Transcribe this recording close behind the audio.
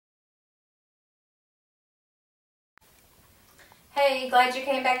Hey, glad you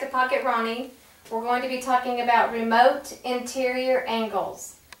came back to Pocket Roni. We're going to be talking about remote interior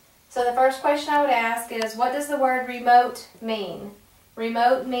angles. So the first question I would ask is, what does the word remote mean?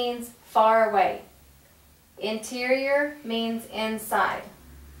 Remote means far away. Interior means inside.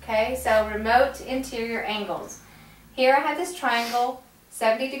 Okay, so remote interior angles. Here I have this triangle,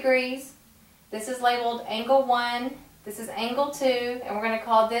 70 degrees. This is labeled angle 1. This is angle 2, and we're going to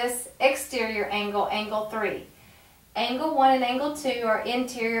call this exterior angle, angle 3. Angle 1 and angle 2 are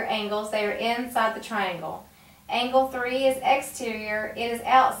interior angles. They are inside the triangle. Angle 3 is exterior. It is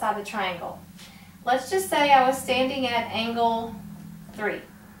outside the triangle. Let's just say I was standing at angle 3.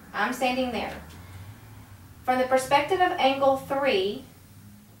 I'm standing there. From the perspective of angle 3,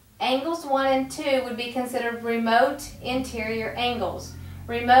 angles 1 and 2 would be considered remote interior angles.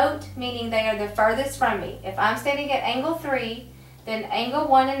 Remote meaning they are the furthest from me. If I'm standing at angle 3, then angle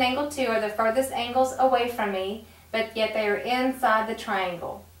 1 and angle 2 are the furthest angles away from me, but yet they are inside the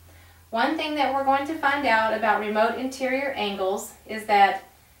triangle. One thing that we're going to find out about remote interior angles is that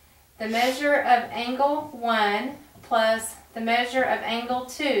the measure of angle 1 plus the measure of angle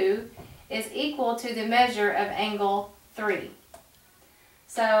 2 is equal to the measure of angle 3.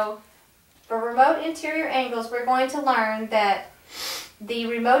 So for remote interior angles, we're going to learn that the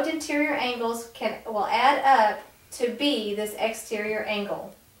remote interior angles will add up to be this exterior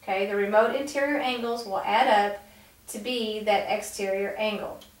angle. Okay, the remote interior angles will add up to be that exterior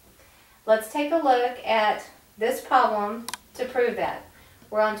angle. Let's take a look at this problem to prove that.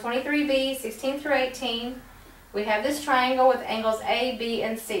 We're on 23B, 16 through 18. We have this triangle with angles A, B,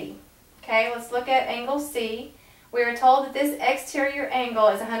 and C. Okay, let's look at angle C. We are told that this exterior angle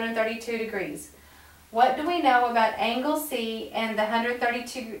is 132 degrees. What do we know about angle C and the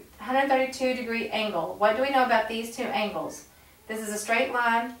 132 degree angle? What do we know about these two angles? This is a straight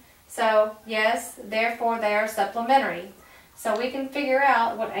line, so yes, therefore they are supplementary. So we can figure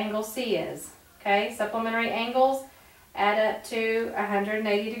out what angle C is. Okay, supplementary angles add up to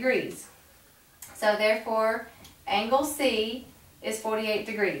 180 degrees. So therefore, angle C is 48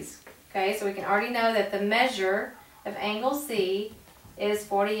 degrees. Okay, so we can already know that the measure of angle C is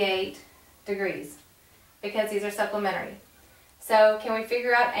 48 degrees because these are supplementary. So can we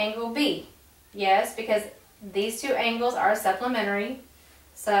figure out angle B? Yes, because these two angles are supplementary.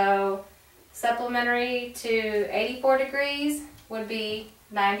 So supplementary to 84 degrees would be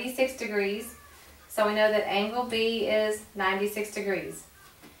 96 degrees. So we know that angle B is 96 degrees.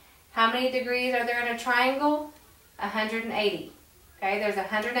 How many degrees are there in a triangle? 180. Okay, there's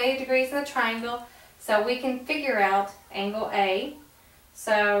 180 degrees in the triangle, so we can figure out angle A.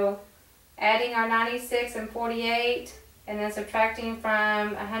 So adding our 96 and 48 and then subtracting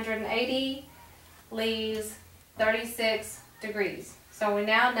from 180 leaves 36 degrees. So we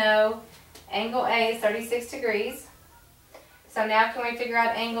now know angle A is 36 degrees. So now can we figure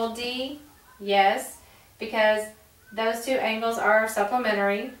out angle D? Yes, because those two angles are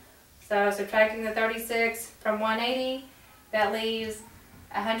supplementary. So subtracting the 36 from 180, that leaves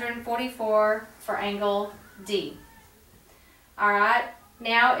 144 for angle D. Alright,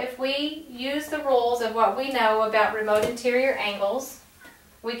 now if we use the rules of what we know about remote interior angles,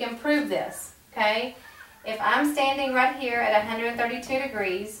 we can prove this. Okay, if I'm standing right here at 132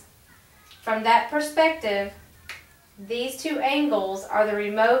 degrees, from that perspective, these two angles are the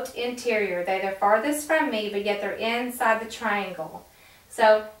remote interior. They're the farthest from me, but yet they're inside the triangle.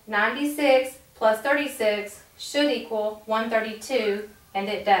 So 96 plus 36 should equal 132, and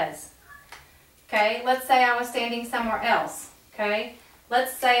it does. Okay, let's say I was standing somewhere else. Okay,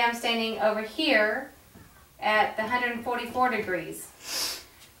 let's say I'm standing over here at the 144 degrees.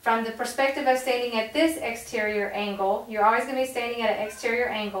 From the perspective of standing at this exterior angle, you're always going to be standing at an exterior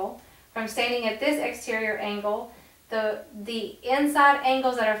angle. From standing at this exterior angle, the inside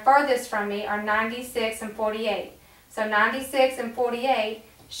angles that are farthest from me are 96 and 48. So 96 and 48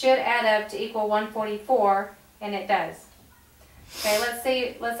 should add up to equal 144, and it does. Okay, let's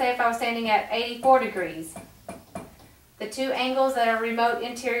say if I was standing at 84 degrees. The two angles that are remote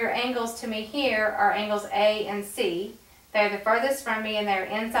interior angles to me here are angles A and C. They're the furthest from me and they're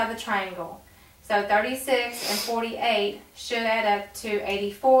inside the triangle. So 36 and 48 should add up to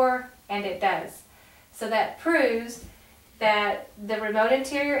 84, and it does. So that proves that the remote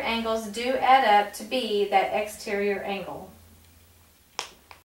interior angles do add up to be that exterior angle.